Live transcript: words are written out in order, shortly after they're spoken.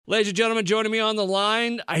Ladies and gentlemen, joining me on the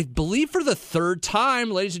line, I believe for the third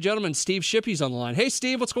time, ladies and gentlemen, Steve Shippy's on the line. Hey,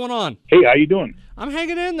 Steve, what's going on? Hey, how you doing? I'm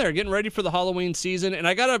hanging in there, getting ready for the Halloween season, and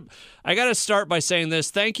I gotta start by saying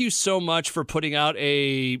this. Thank you so much for putting out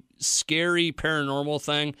a scary paranormal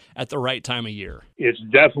thing at the right time of year. It's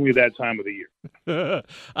definitely that time of the year.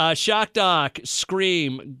 Shock Doc,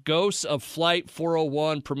 Scream, Ghosts of Flight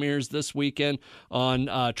 401 premieres this weekend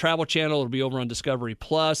on Travel Channel. It'll be over on Discovery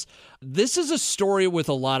Plus. This is a story with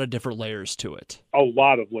a lot of different layers to it. A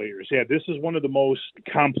lot of layers. Yeah, this is one of the most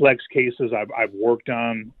complex cases I've worked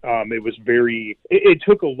on. It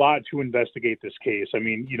took a lot to investigate this case. I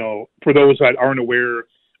mean, for those that aren't aware,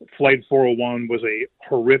 Flight 401 was a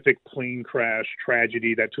horrific plane crash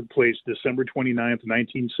tragedy that took place December 29th,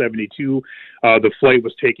 1972. The flight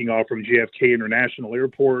was taking off from JFK International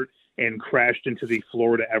Airport and crashed into the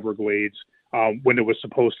Florida Everglades when it was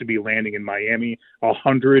supposed to be landing in Miami.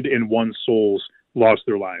 101 souls lost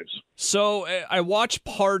their lives. So I watched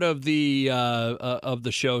part of the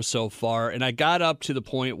show so far, and I got up to the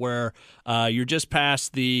point where you're just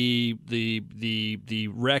past the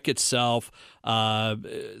wreck itself.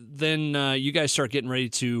 Then you guys start getting ready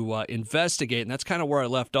to investigate, and that's kind of where I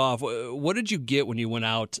left off. What did you get when you went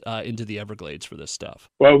out into the Everglades for this stuff?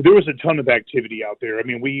 Well, there was a ton of activity out there. I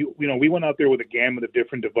mean, we went out there with a gamut of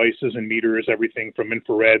different devices and meters, everything from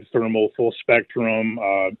infrared, thermal, full spectrum,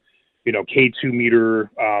 K2 meter,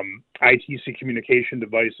 ITC communication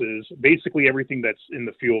devices, basically everything that's in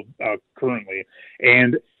the field currently.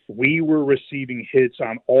 And we were receiving hits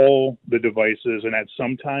on all the devices, and at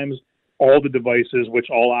sometimes all the devices, which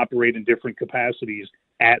all operate in different capacities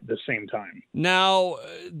at the same time. Now,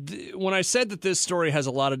 when I said that this story has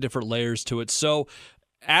a lot of different layers to it, so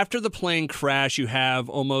after the plane crash, you have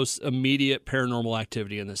almost immediate paranormal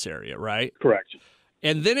activity in this area, right? Correct.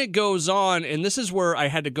 And then it goes on, and this is where I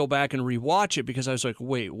had to go back and rewatch it because I was like,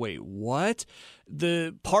 wait, what?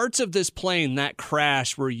 The parts of this plane that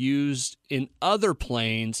crashed were used in other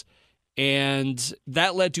planes, and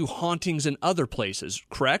that led to hauntings in other places,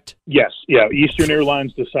 correct? Yes. Yeah. Eastern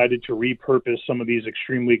Airlines decided to repurpose some of these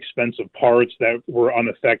extremely expensive parts that were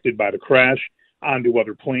unaffected by the crash onto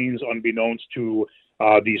other planes, unbeknownst to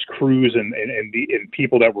these crews and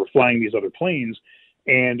people that were flying these other planes.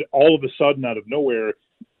 And all of a sudden, out of nowhere,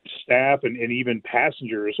 staff and even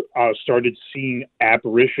passengers started seeing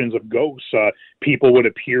apparitions of ghosts. People would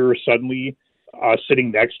appear suddenly sitting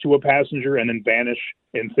next to a passenger and then vanish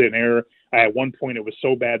in thin air. At one point, it was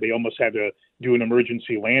so bad they almost had to do an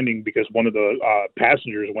emergency landing because one of the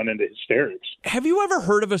passengers went into hysterics. Have you ever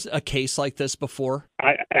heard of a case like this before?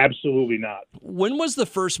 Absolutely not. When was the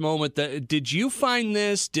first moment did you find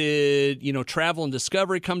this? Did, Travel and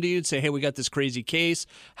Discovery come to you and say, hey, we got this crazy case?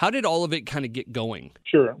 How did all of it kind of get going?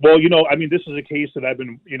 Sure. Well, this is a case that I've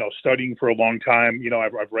been, studying for a long time.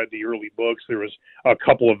 I've read the early books. There was a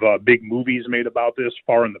couple of big movies made about this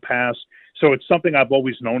far in the past. So it's something I've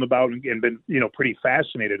always known about and been, pretty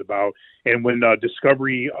fascinated about. And when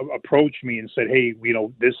Discovery approached me and said, hey,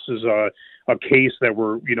 this is a case that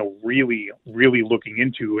we're, really, really looking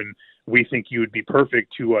into, and we think you would be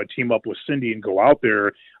perfect to team up with Cindy and go out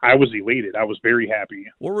there, I was elated. I was very happy.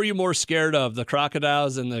 What were you more scared of, the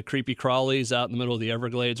crocodiles and the creepy crawlies out in the middle of the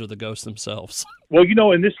Everglades, or the ghosts themselves? Well,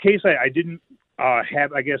 in this case, I didn't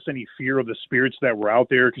have, I guess, any fear of the spirits that were out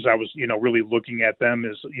there, because I was, really looking at them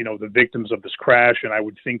as, the victims of this crash. And I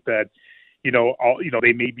would think that,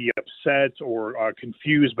 they may be upset or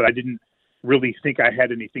confused, but I didn't really think I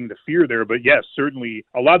had anything to fear there. But yes, certainly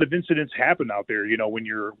a lot of incidents happen out there, when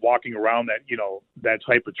you're walking around that, that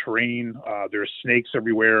type of terrain. There's snakes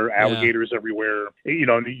everywhere, alligators everywhere.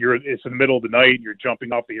 It's in the middle of the night, you're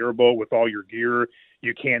jumping off the airboat with all your gear.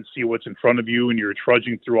 You can't see what's in front of you, and you're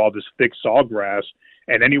trudging through all this thick sawgrass.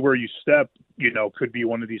 And anywhere you step, could be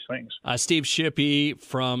one of these things. Steve Shippy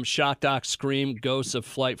from Shock Doc, Scream, Ghosts of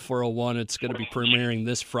Flight 401. It's going to be premiering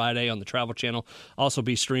this Friday on the Travel Channel. Also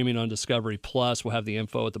be streaming on Discovery Plus. We'll have the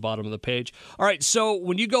info at the bottom of the page. All right, so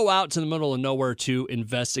when you go out to the middle of nowhere to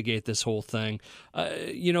investigate this whole thing,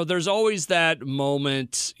 there's always that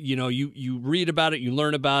moment, you read about it, you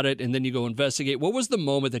learn about it, and then you go investigate. What was the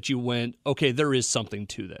moment that you went, okay, there is something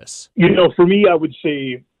to this? For me, I would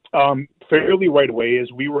say fairly right away, as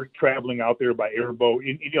we were traveling out there by airboat.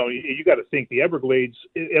 You got to think the Everglades,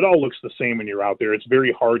 it all looks the same when you're out there. It's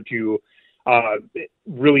very hard to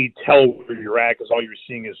really tell where you're at, because all you're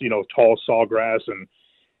seeing is, tall sawgrass and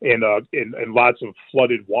lots of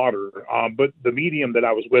flooded water. But the medium that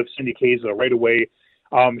I was with, Cindy Kaysa, right away,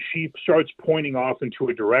 she starts pointing off into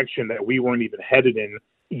a direction that we weren't even headed in.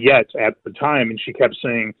 yet at the time. And she kept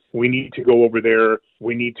saying, we need to go over there.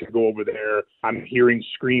 We need to go over there. I'm hearing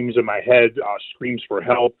screams in my head, screams for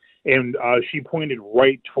help. And she pointed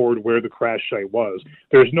right toward where the crash site was.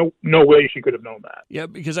 There's no way she could have known that. Yeah,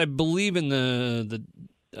 because I believe in the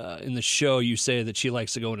show you say that she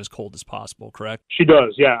likes to go in as cold as possible, correct? She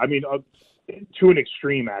does, yeah. I mean, to an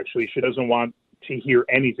extreme, actually. She doesn't want to hear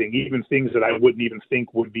anything, even things that I wouldn't even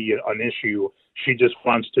think would be an issue. She just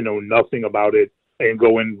wants to know nothing about it and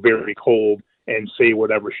go in very cold and say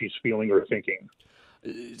whatever she's feeling or thinking.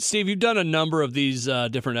 Steve, you've done a number of these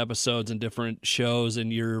different episodes and different shows,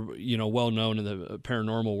 and you're well known in the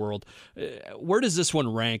paranormal world. Where does this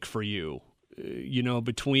one rank for you?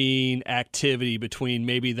 Between activity, between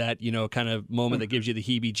maybe that kind of moment that gives you the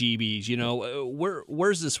heebie-jeebies.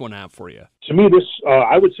 Where's this one at for you? To me, this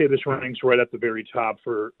I would say this ranks right at the very top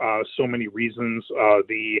for so many reasons.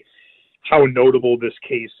 How notable this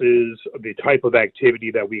case is, the type of activity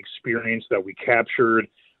that we experienced, that we captured.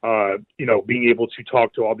 Being able to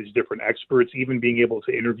talk to all these different experts, even being able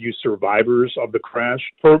to interview survivors of the crash.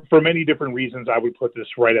 For many different reasons, I would put this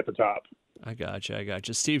right at the top. I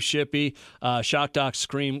gotcha. Steve Shippy, Shock Doc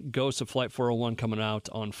Scream, Ghosts of Flight 401 coming out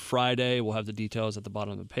on Friday. We'll have the details at the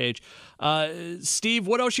bottom of the page. Steve,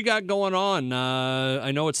 what else you got going on?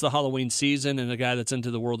 I know it's the Halloween season, and a guy that's into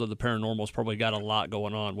the world of the paranormal has probably got a lot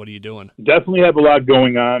going on. What are you doing? Definitely have a lot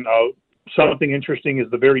going on. Something interesting is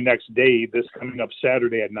the very next day, this coming up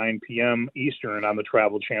Saturday at 9 p.m. Eastern on the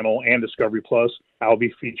Travel Channel and Discovery Plus, I'll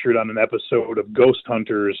be featured on an episode of Ghost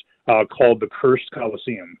Hunters called The Cursed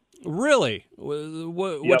Coliseum. Really?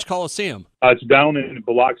 Which Coliseum? It's down in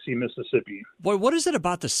Biloxi, Mississippi. Boy, what is it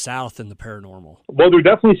about the South and the paranormal? Well, there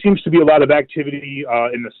definitely seems to be a lot of activity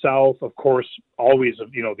in the South, of course, always,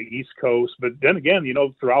 the East Coast. But then again,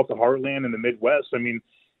 throughout the heartland and the Midwest, I mean,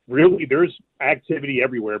 really, there's activity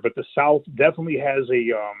everywhere, but the South definitely has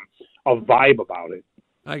a vibe about it.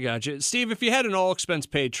 I got you. Steve, if you had an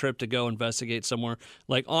all-expense-paid trip to go investigate somewhere,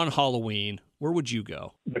 like on Halloween, where would you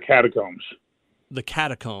go? The catacombs. The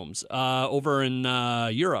catacombs. Over in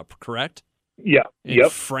Europe, correct? Yeah. In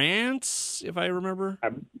France, if I remember?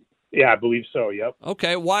 I believe so, yep.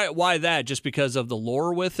 Okay, why that? Just because of the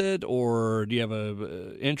lore with it, or do you have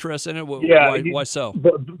a interest in it? Why so?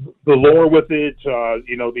 The lore with it,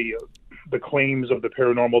 the claims of the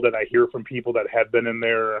paranormal that I hear from people that have been in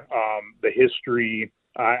there, the history,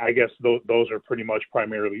 I guess those are pretty much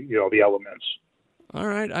primarily, the elements. All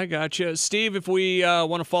right, I got you. Steve, if we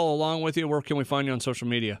want to follow along with you, where can we find you on social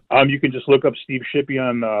media? You can just look up Steve Shippy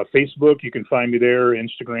on Facebook. You can find me there,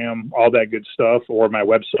 Instagram, all that good stuff. Or my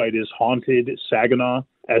website is HauntedSaginaw,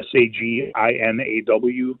 SAGINAW.com.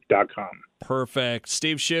 Perfect.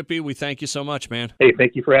 Steve Shippy, we thank you so much, man. Hey,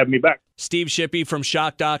 thank you for having me back. Steve Shippy from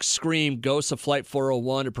Shock Doc Scream, Ghosts of Flight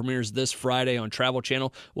 401. It premieres this Friday on Travel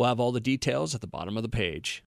Channel. We'll have all the details at the bottom of the page.